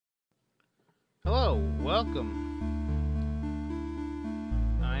Hello, welcome.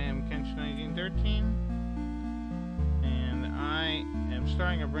 I am Kenshin1913, and I am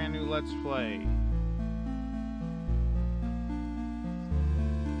starting a brand new Let's Play.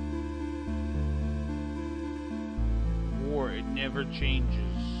 War, it never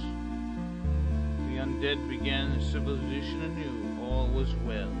changes. The undead began the civilization anew. All was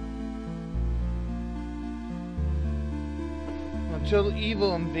well. Until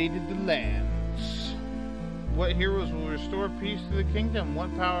evil invaded the lands. What heroes will restore peace to the kingdom?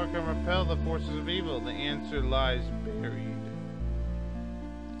 What power can repel the forces of evil? The answer lies buried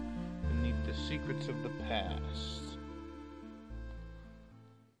beneath the secrets of the past.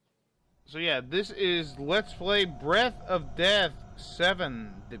 So yeah, this is Let's Play Breath of Death VII,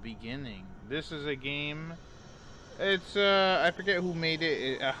 the beginning. This is a game. It's, I forget who made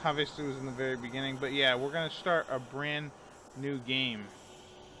it. It obviously was in the very beginning. But yeah, we're going to start a brand new game.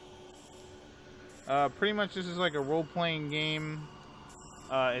 Pretty much this is like a role-playing game.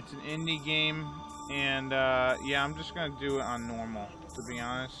 It's an indie game. And, yeah, I'm just going to do it on normal, to be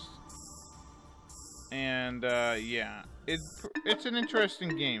honest. And, yeah. It's an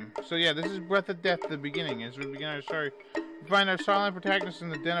interesting game. So, yeah, this is Breath of Death, the beginning. As we begin our story, we find our silent protagonist in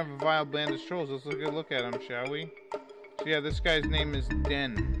the den of a vile band of trolls. Let's take a look at him, shall we? So, yeah, this guy's name is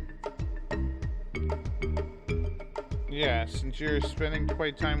Den. Yeah, since you're spending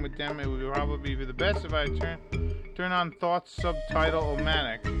quite time with them, it would probably be the best if I turn on Thoughts Subtitle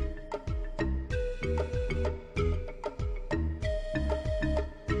Omatic.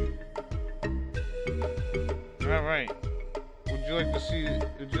 Alright. Would you like to see...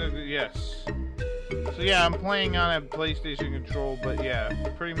 Yes. So yeah, I'm playing on a PlayStation control, but yeah,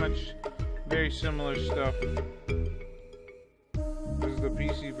 pretty much very similar stuff. This is the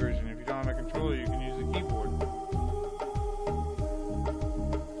PC version. If you don't have a controller, you can use the keyboard.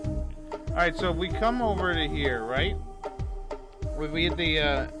 Alright, so we come over to here, right? We hit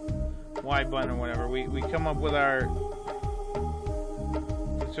the Y button or whatever. We come up with our...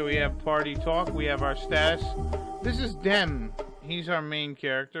 So we have party talk, we have our status. This is Dem. He's our main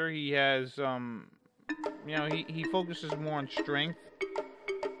character. He has, you know, he focuses more on strength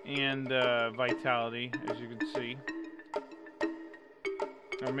and vitality, as you can see.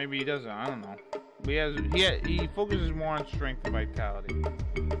 Or maybe he doesn't, I don't know. But he focuses more on strength and vitality.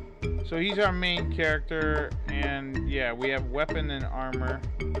 So he's our main character, and yeah, we have weapon and armor.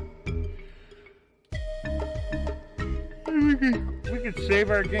 We could save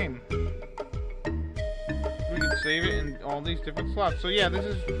our game. We could save it in all these different slots. So yeah, this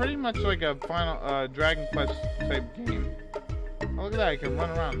is pretty much like a final Dragon Quest type game. Oh, look at that, I can run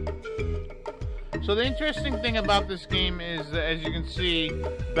around. So the interesting thing about this game is that, as you can see,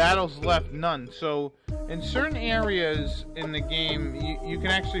 battles left none. So in certain areas in the game, you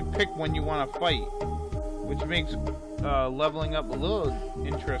can actually pick when you want to fight, which makes leveling up a little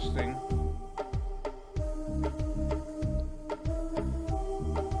interesting.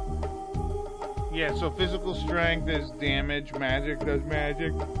 Yeah, so physical strength is damage, magic does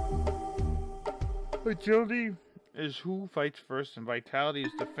magic. Agility is who fights first, and vitality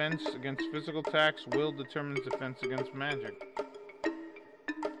is defense against physical attacks. Will determines defense against magic.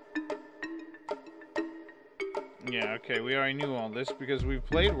 Yeah, okay, we already knew all this because we've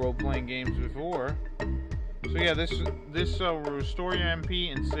played role-playing games before. So yeah, this will restore your MP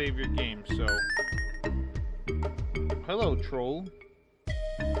and save your game, so... Hello, troll.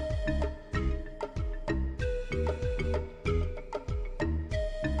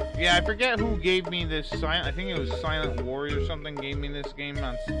 Yeah, I forget who gave me this I think it was Silent Warrior or something gave me this game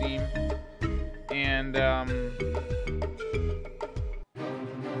on Steam. And,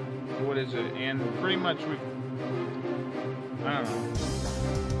 what is it? And pretty much I don't know.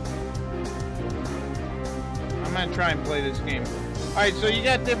 I'm gonna try and play this game. Alright, so you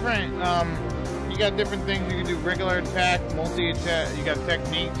got different things. You can do regular attack, multi-attack, you got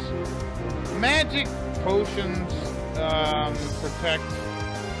techniques. Magic, potions, protect,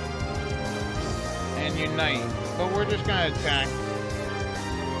 and unite. But we're just gonna attack.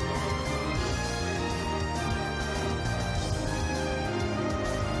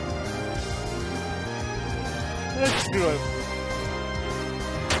 Let's do it.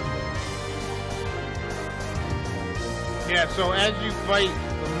 Yeah, so as you fight,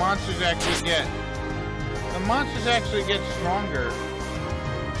 the monsters actually get stronger.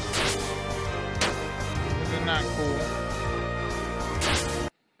 Isn't that cool?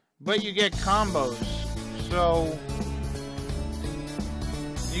 But you get combos. So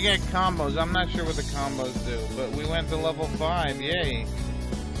you get combos. I'm not sure what the combos do, but we went to level 5. Yay.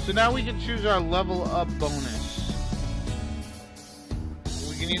 So now we can choose our level up bonus.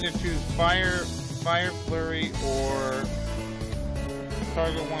 We can either choose fire flurry, or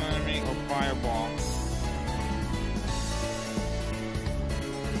target one enemy, or fireball.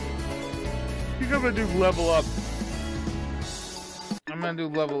 I think I'm gonna do level up. I'm gonna do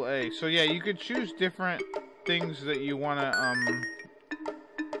level A. So yeah, you could choose different things that you wanna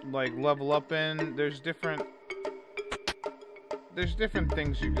like level up in. There's different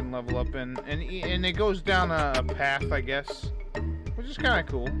things you can level up in, and it goes down a path, I guess, which is kind of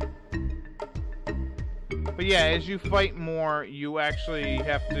cool. But yeah, as you fight more, you actually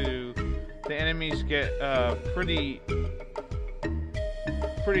have to. The enemies get pretty.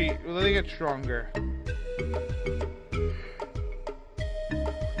 Well, they get stronger.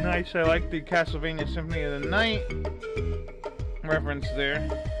 Nice. I like the Castlevania Symphony of the Night reference there.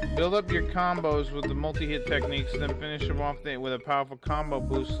 Build up your combos with the multi-hit techniques, then finish them off with a powerful combo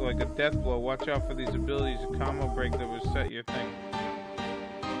boost like a death blow. Watch out for these abilities, a combo break that will set your thing.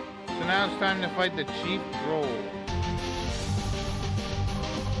 So now it's time to fight the Chief Troll.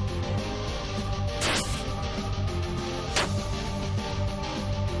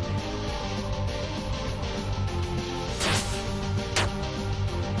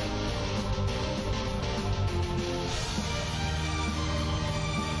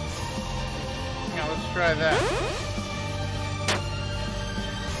 Try that.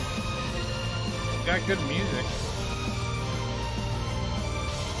 Got good music.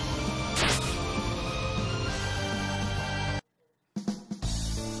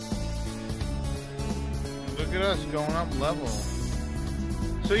 Look at us going up level.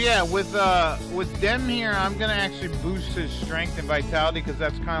 So yeah, with Dem here, I'm gonna actually boost his strength and vitality because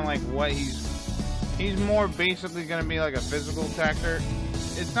that's kind of like what he's more basically gonna be like a physical attacker.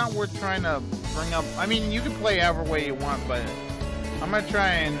 It's not worth trying to bring up. I mean, you can play however way you want, but I'm gonna try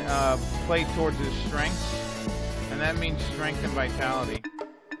and play towards his strengths, and that means strength and vitality.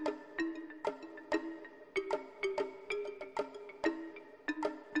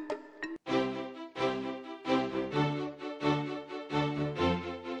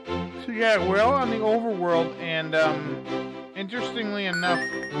 So yeah, we're all on the overworld, and interestingly enough,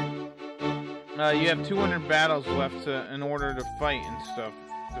 you have 200 battles left in order to fight and stuff.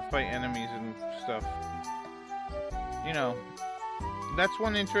 To fight enemies and stuff. You know, that's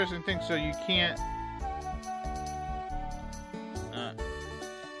one interesting thing. So you can't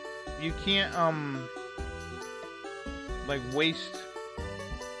like waste.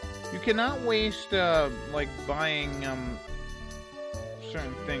 You cannot waste like buying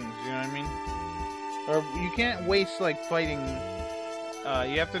certain things. You know what I mean? Or you can't waste like fighting.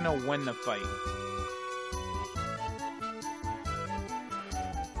 You have to know when to fight.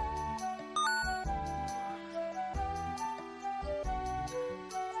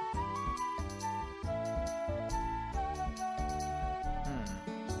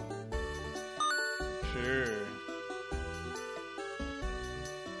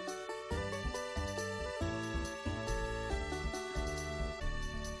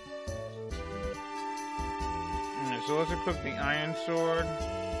 So let's equip the Iron Sword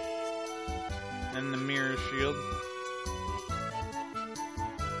and the Mirror Shield.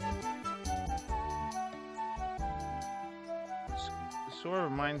 This sword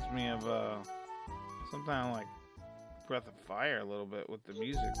reminds me of something like Breath of Fire a little bit with the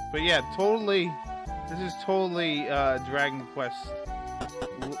music. But yeah, totally, this is totally Dragon Quest.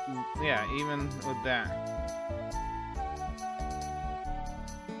 Yeah, even with that.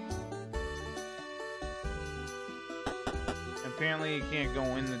 Apparently you can't go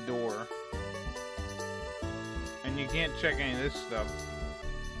in the door. And you can't check any of this stuff.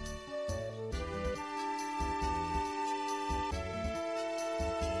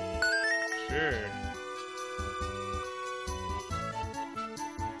 Sure.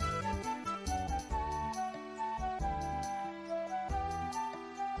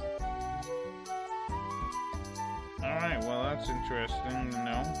 Alright, well that's interesting to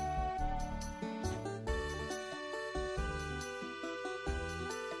know.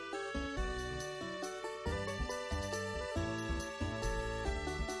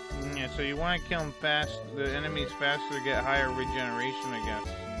 So you want to kill them fast, the enemies faster to get higher regeneration, I guess.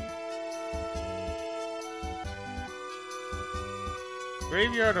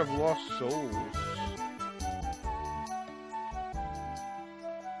 Graveyard of Lost Souls.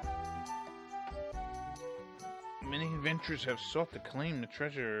 Many adventurers have sought to claim the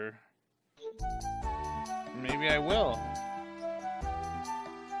treasure. Maybe I will.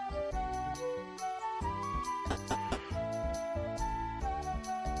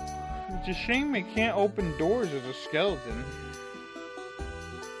 It's a shame it can't open doors as a skeleton.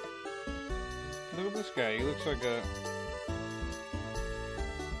 Look at this guy. He looks like a...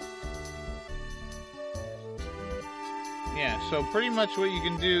 Yeah, so pretty much what you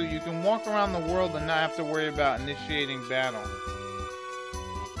can do, you can walk around the world and not have to worry about initiating battle.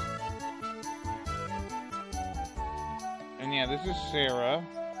 And yeah, this is Sara.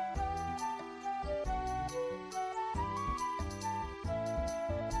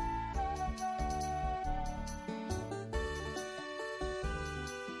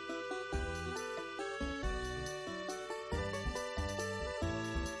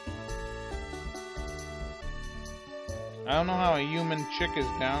 I don't know how a human chick is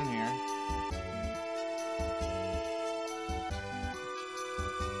down here.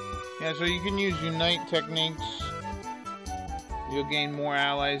 Yeah, so you can use unite techniques. You'll gain more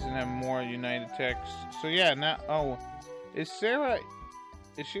allies and have more united techs. So yeah, now, oh, is Sara,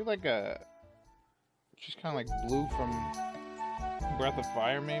 is she like a, she's kind of like Blue from Breath of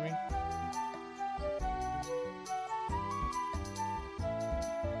Fire, maybe?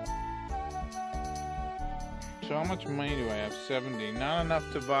 So how much money do I have? 70. Not enough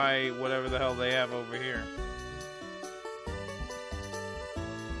to buy whatever the hell they have over here.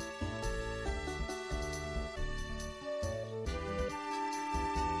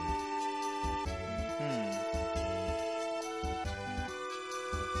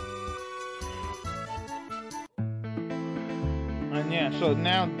 And yeah, so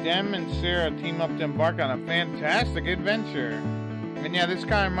now Dem and Sara team up to embark on a fantastic adventure. And yeah, this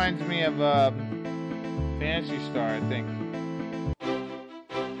kind of reminds me of Fantasy Star, I think.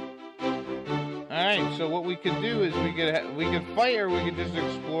 Alright, so what we could do is we could fight, or we could just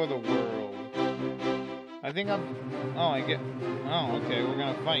explore the world. I think I'm... Oh, okay, we're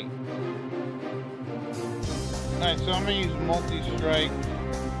gonna fight. Alright, so I'm gonna use multi-strike.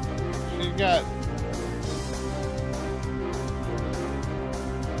 She's got...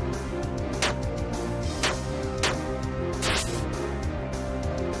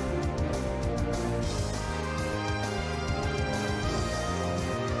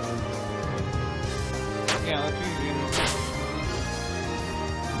 Yeah, let's use Unite.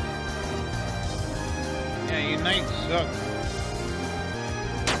 Yeah, Unite sucks.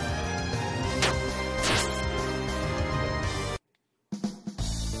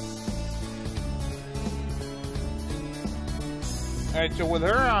 Alright, so with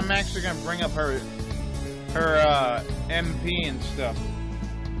her, I'm actually gonna bring up her MP and stuff.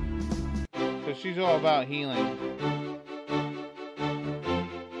 Because she's all about healing.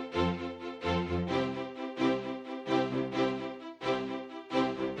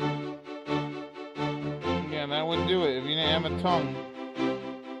 That would do it if you didn't have a tongue.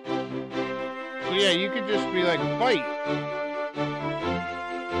 So yeah, you could just be like, fight!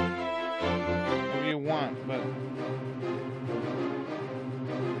 If you want, but...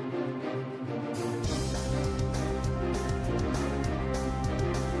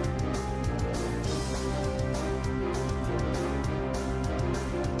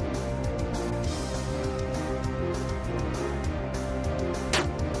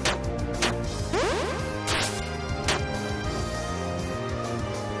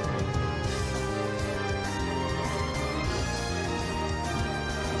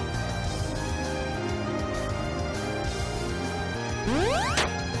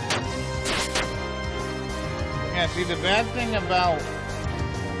 Yeah, see, the bad thing about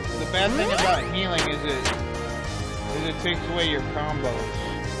healing is it takes away your combos.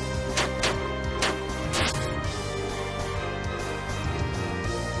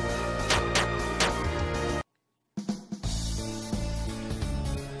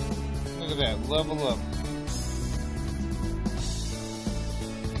 Look at that, level up.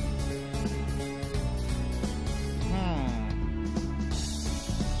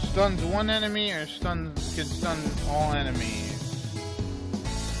 Stuns one enemy or can stun all enemies.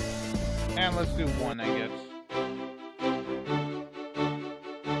 And let's do one, I guess. I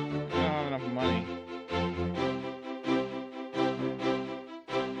don't have enough money.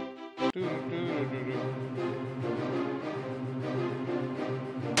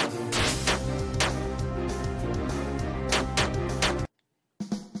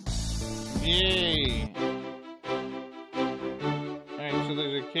 Yay! Alright, so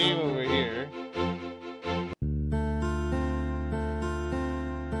there's a cave over here.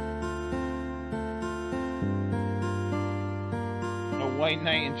 A white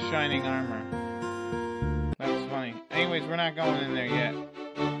knight in shining armor. That's funny. Anyways, we're not going in there yet.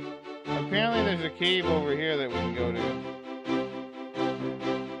 Apparently there's a cave over here that we can go to.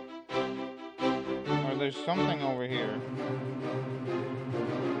 Or there's something over here.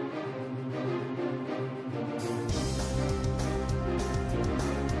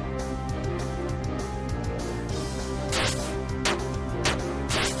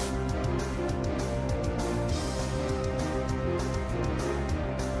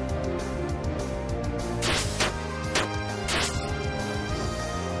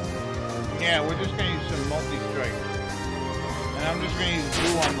 yeah, we're just gonna use some multi-strike. And I'm just gonna use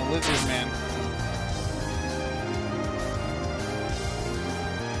blue on the lizard man.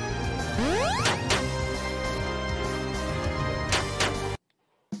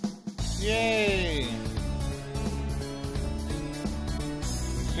 Yay!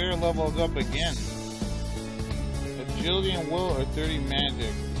 Sara levels up again. Agility and will are 30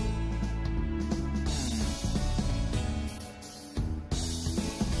 magic.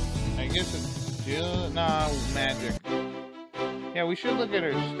 I guess it's agility. Nah, magic. Yeah, we should look at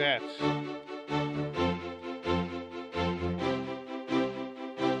her stats.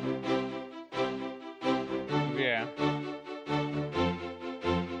 Yeah.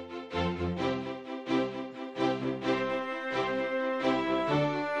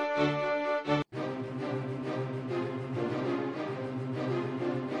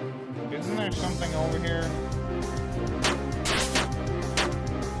 Isn't there something over here?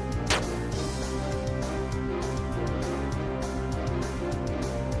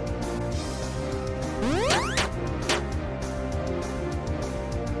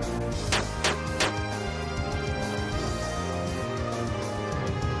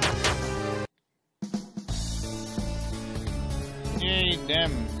 Yay,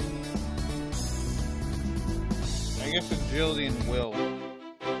 them. I guess agility and will.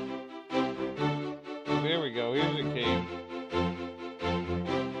 There we go, here's a cave.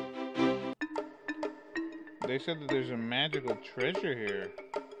 They said that there's a magical treasure here.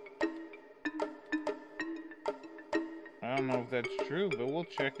 I don't know if that's true, but we'll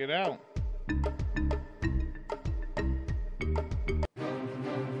check it out.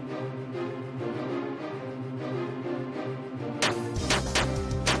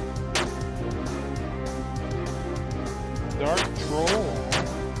 Dark Troll.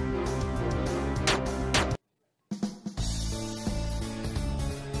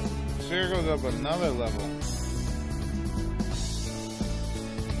 Sara goes up another level.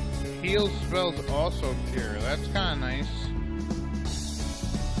 Heal spells also cure. That's kind of nice.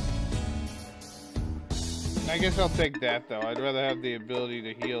 I guess I'll take that though. I'd rather have the ability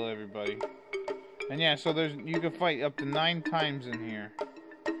to heal everybody. And yeah, so you can fight up to 9 times in here.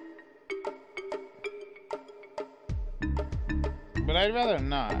 But I'd rather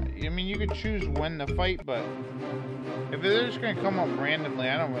not. I mean, you could choose when to fight, but if they're just gonna come up randomly,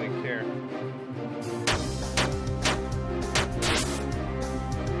 I don't really care.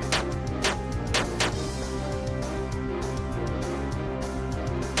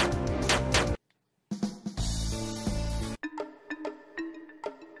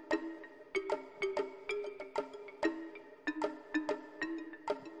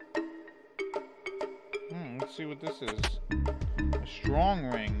 Let's see what this is. A strong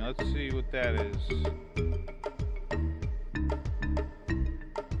ring. Let's see what that is.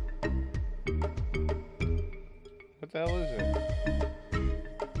 What the hell is it?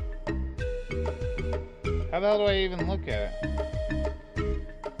 How the hell do I even look at it?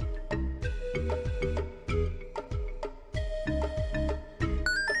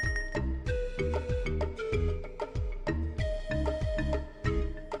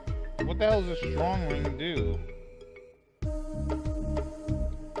 What the hell does a strong ring do?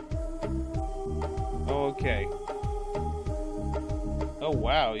 Oh, okay. Oh,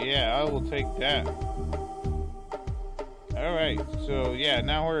 wow. Yeah, I will take that. Alright, so yeah,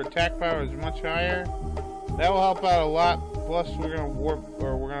 now her attack power is much higher. That will help out a lot. Plus, we're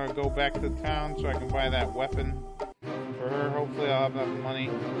gonna go back to town so I can buy that weapon for her. Hopefully, I'll have enough money.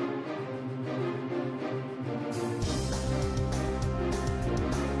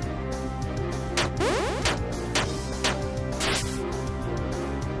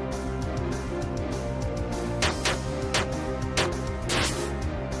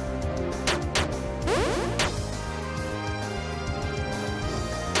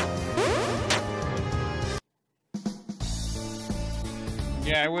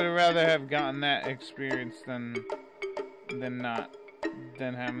 Yeah, I would have rather have gotten that experience than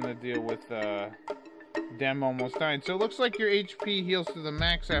having to deal with them almost dying. So it looks like your HP heals to the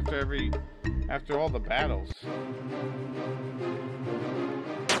max after all the battles.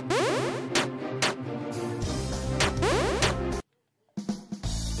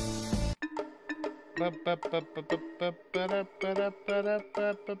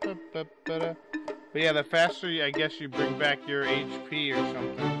 But yeah, the faster I guess you bring back your HP or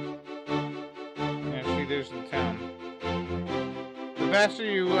something. Yeah, see, there's the town. The faster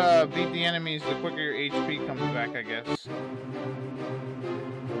you beat the enemies, the quicker your HP comes back, I guess.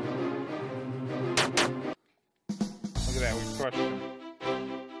 Look at that, we crushed him.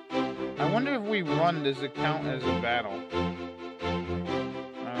 I wonder if we run, does it count as a battle? I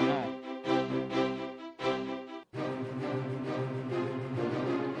don't know.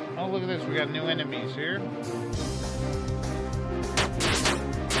 look at this. We got new enemies here.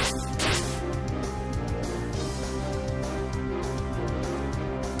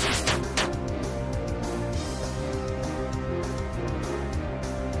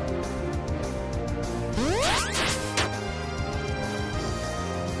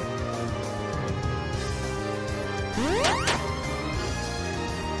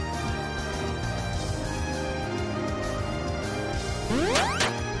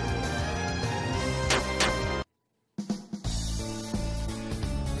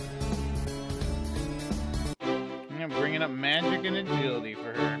 Bringing up magic and agility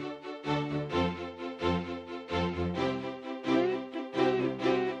for her.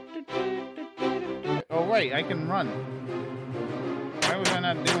 Oh wait, I can run. Why was I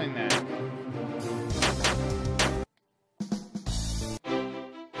not doing that?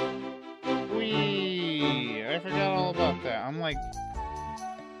 Whee! I forgot all about that. I'm like,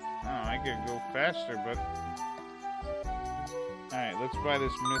 oh, I could go faster, but alright, let's buy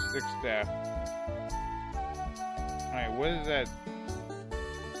this mystic staff. Alright, what is that?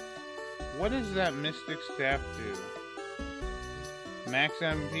 What does that mystic staff do? Max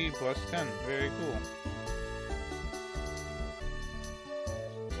MP plus 10. Very cool.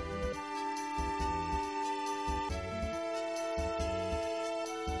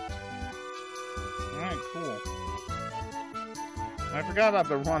 Alright, cool. I forgot about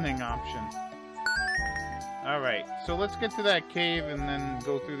the running option. Alright, so let's get to that cave and then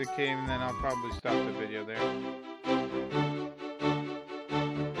go through the cave, and then I'll probably stop the video there.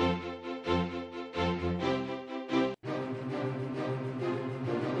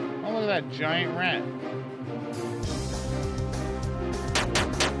 Oh, look at that giant rat.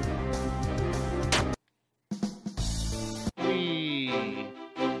 Whee!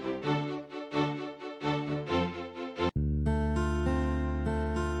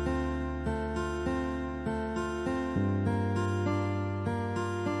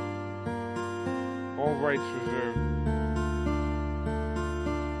 All rights reserved.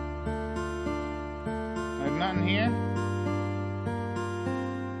 There's nothing here?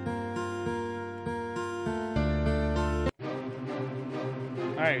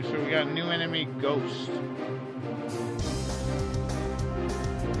 Alright, so we got a new enemy, Ghost.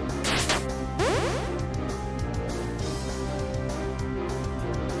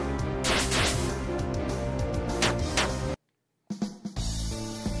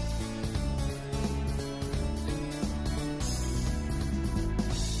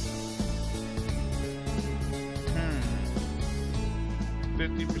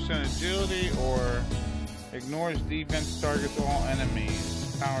 Agility, or ignores defense, targets all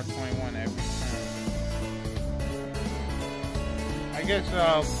enemies. Power 21 every turn. I guess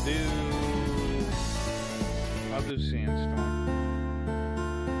I'll do Sandstorm.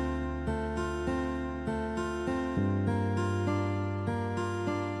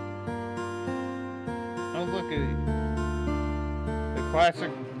 Oh look, the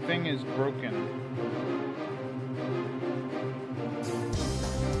classic thing is broken.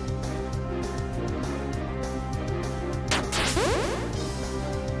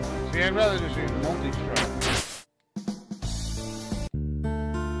 See, I'd rather just use multi-strike.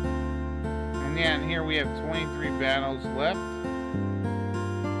 And yeah, and here we have 23 battles left.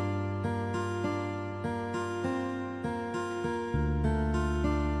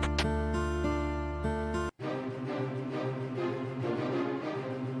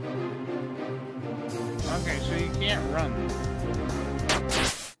 Okay, so you can't run.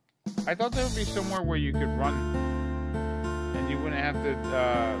 I thought there would be somewhere where you could run and you wouldn't have to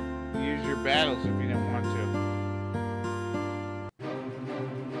use your battles if you didn't want to.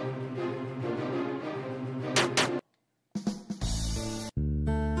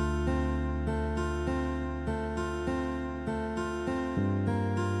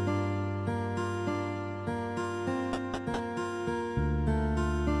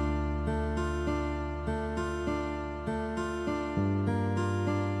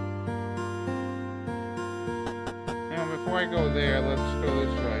 Now, before I go there, let's go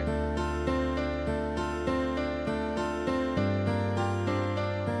this way.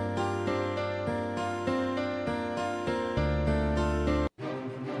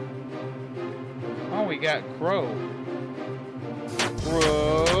 We got Crow.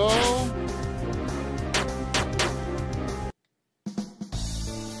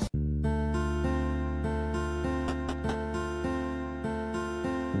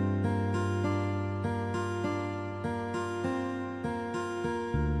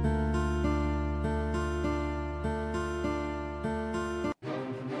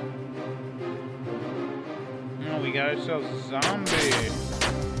 Now we got ourselves a zombie.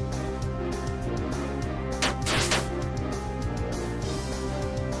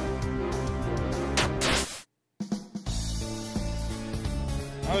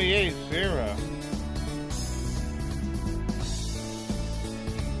 Oh yay, Sara.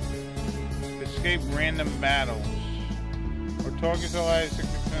 Escape random battles. Or targets allied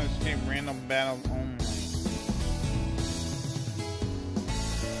 60% escape random battles only.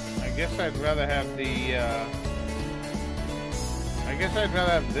 I guess I'd rather have the, I guess I'd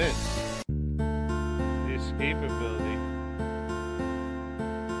rather have this. The escape ability.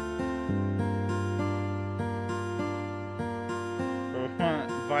 For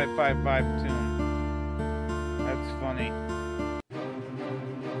 555 tune. That's funny.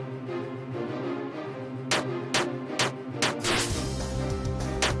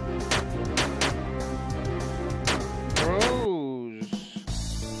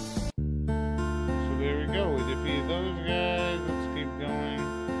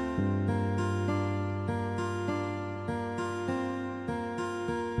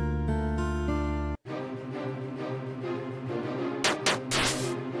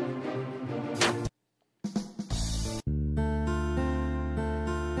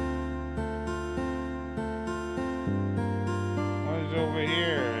 Over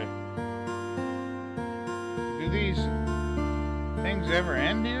here. Do these things ever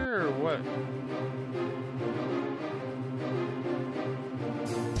end here, or what?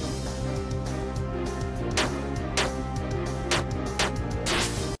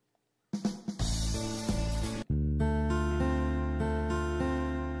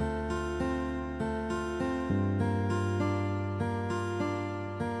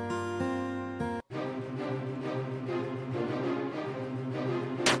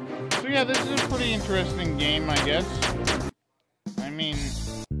 Yeah, this is a pretty interesting game, I guess. I mean,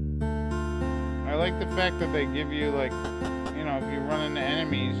 I like the fact that they give you, like, you know, if you run into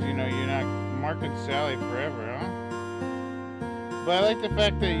enemies, you know, you're not marking Sally forever, huh? But I like the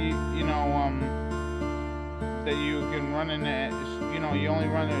fact that, you know, that you can run into, you know, you only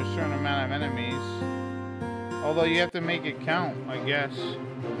run into a certain amount of enemies. Although you have to make it count, I guess.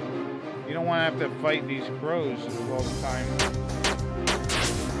 You don't want to have to fight these crows all the time.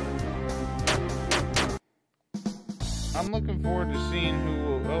 I'm looking forward to seeing who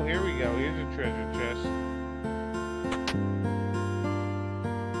will... Oh, here we go. Here's a treasure chest.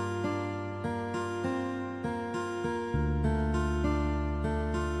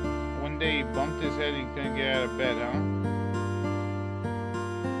 One day he bumped his head and he couldn't get out of bed, huh?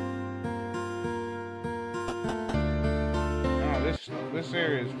 Oh, this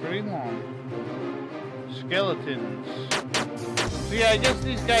area is pretty long. Skeletons. So yeah, I guess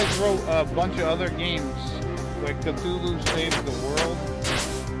these guys wrote a bunch of other games. Like Cthulhu Saves the World.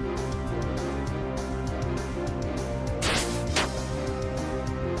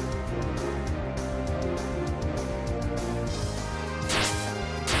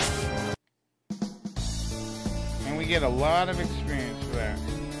 And we get a lot of experience for that.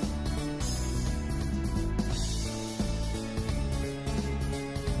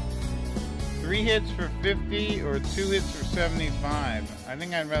 Three hits for 50 or 2 hits for 75. I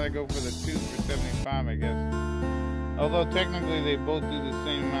think I'd rather go for the 2 for 75, I guess. Although technically they both do the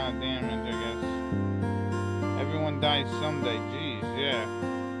same amount of damage, I guess. Everyone dies someday. Jeez, yeah.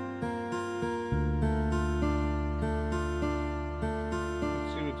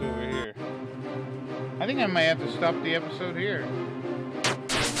 Let's see what's over here. I think I might have to stop the episode here.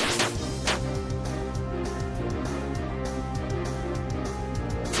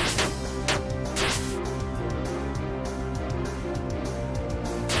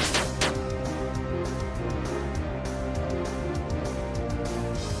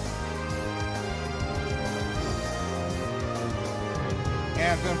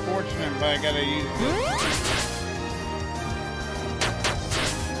 Yeah, it's unfortunate, but I gotta use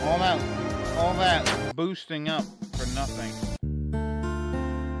all that boosting up for nothing.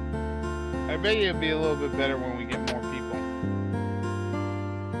 I bet you it'll be a little bit better when we get more people.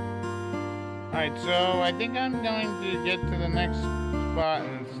 Alright, so I think I'm going to get to the next spot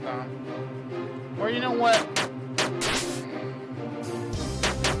and stop. Or you know what?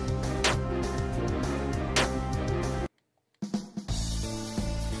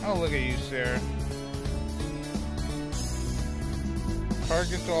 Oh, look at you, Sara.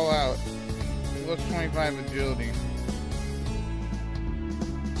 Targets all out. Plus 25 agility.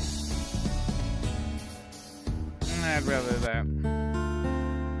 I'd rather that.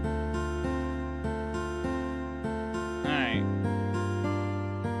 Alright.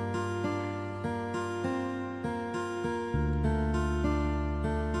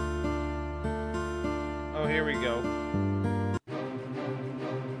 Oh, here we go.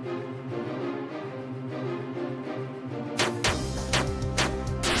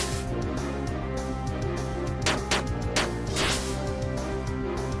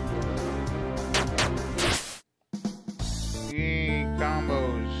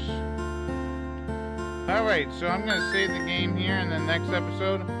 Alright, so I'm going to save the game here, and then next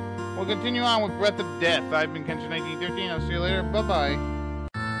episode, we'll continue on with Breath of Death. I've been Kenshin1913. I'll see you later. Bye-bye.